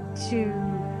want to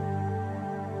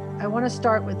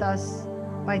start with us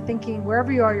by thinking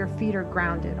wherever you are, your feet are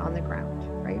grounded on the ground,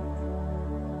 right?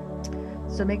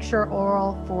 So make sure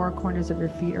all four corners of your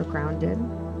feet are grounded.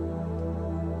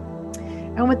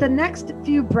 And with the next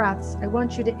few breaths, I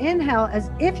want you to inhale as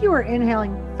if you were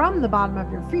inhaling from the bottom of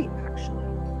your feet, actually.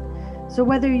 So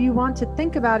whether you want to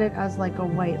think about it as like a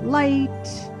white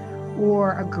light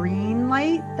or a green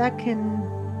light that can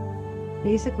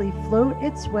basically float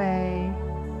its way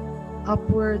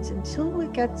upwards until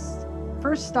it gets,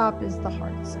 first stop is the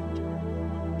heart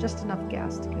center. Just enough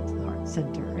gas to get to the heart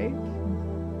center, right?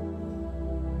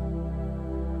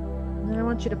 And I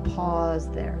want you to pause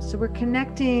there. So we're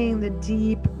connecting the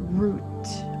deep root,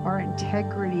 our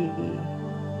integrity.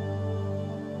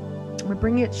 We're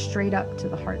bringing it straight up to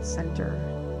the heart center,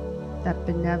 that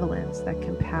benevolence, that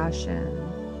compassion.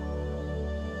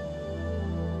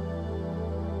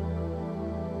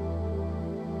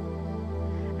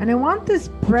 And I want this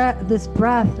breath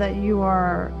that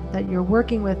you're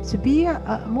working with to be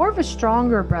a more of a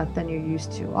stronger breath than you're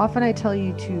used to. Often I tell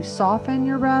you to soften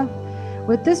your breath,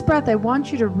 With this breath, I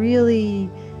want you to really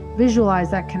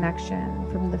visualize that connection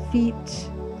from the feet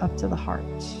up to the heart.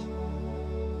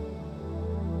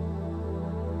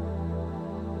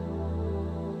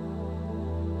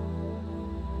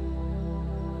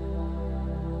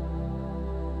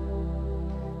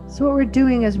 So what we're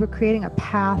doing is we're creating a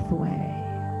pathway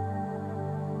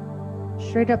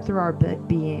straight up through our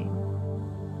being.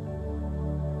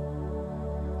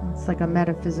 It's like a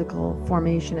metaphysical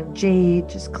formation of jade,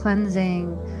 just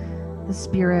cleansing the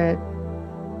spirit.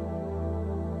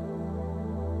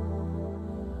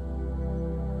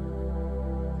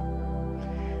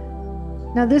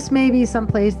 Now, this may be some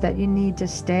place that you need to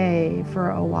stay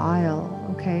for a while,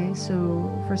 okay?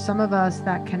 So for some of us,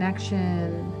 that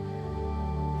connection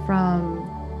from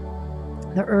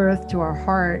the earth to our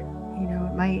heart, you know,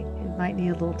 it might need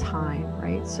a little time,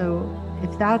 right? So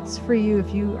if that's for you,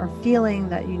 if you are feeling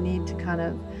that you need to kind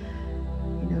of,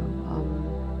 you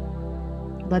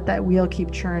know, let that wheel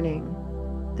keep churning,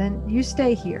 then you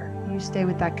stay here. You stay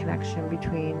with that connection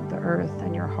between the earth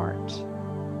and your heart.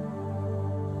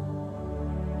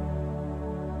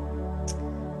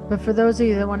 But for those of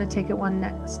you that want to take it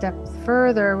one step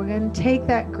further, we're going to take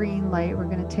that green light, we're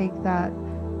going to take that,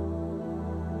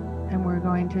 and we're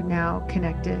going to now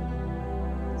connect it.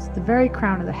 It's the very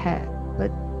crown of the head,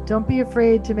 but don't be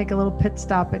afraid to make a little pit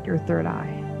stop at your third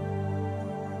eye.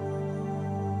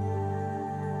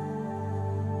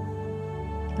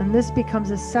 And this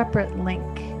becomes a separate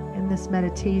link in this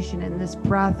meditation, in this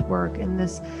breath work, in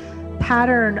this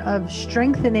pattern of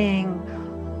strengthening,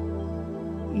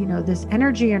 you know, this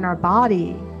energy in our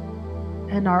body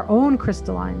and our own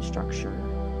crystalline structure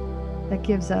that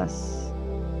gives us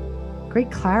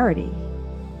great clarity.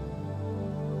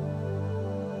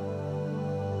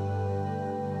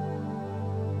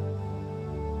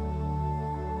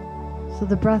 So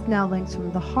the breath now links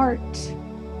from the heart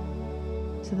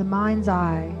to the mind's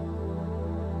eye,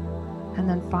 and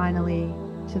then finally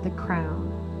to the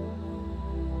crown.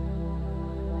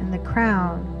 And the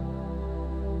crown,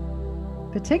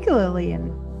 particularly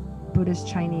in Buddhist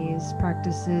Chinese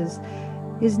practices,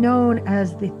 is known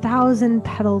as the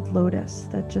 1,000-petaled lotus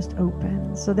that just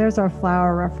opens. So there's our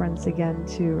flower reference again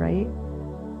too, right?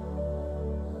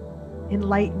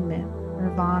 Enlightenment,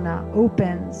 nirvana,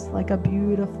 opens like a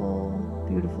beautiful,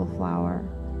 beautiful flower.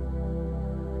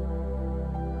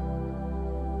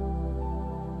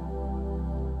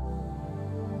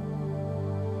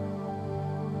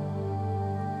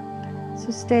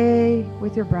 So stay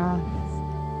with your breath.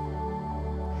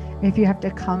 If you have to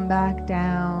come back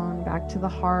down, back to the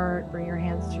heart, bring your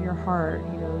hands to your heart,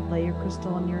 you know, lay your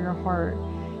crystal near your heart.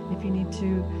 If you need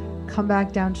to come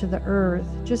back down to the earth,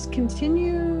 just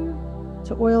continue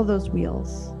to oil those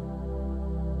wheels.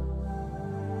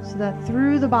 So that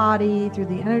through the body, through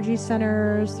the energy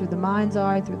centers, through the mind's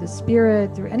eye, through the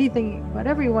spirit, through anything,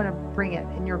 whatever you want to bring it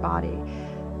in your body.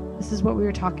 This is what we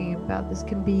were talking about. This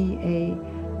can be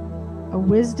a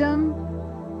wisdom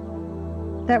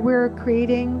that we're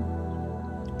creating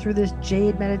through this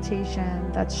jade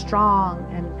meditation that's strong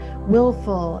and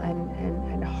willful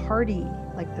and hardy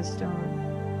like the stone.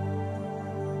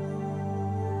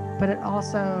 But it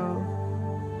also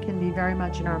can be very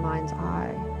much in our mind's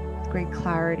eye, with great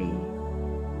clarity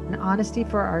and honesty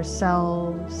for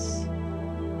ourselves,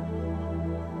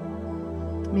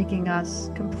 making us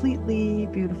completely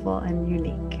beautiful and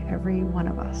unique, every one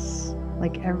of us,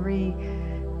 like every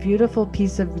beautiful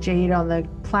piece of jade on the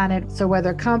planet. So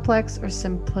whether complex or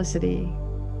simplicity,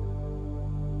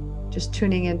 just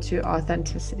tuning into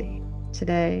authenticity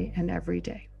today and every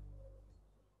day.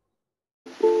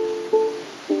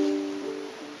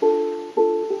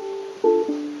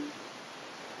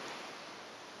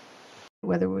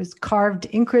 Whether it was carved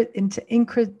into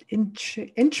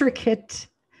intricate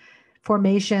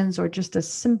formations or just a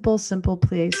simple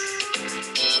place.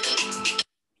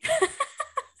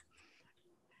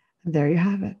 There you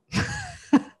have it.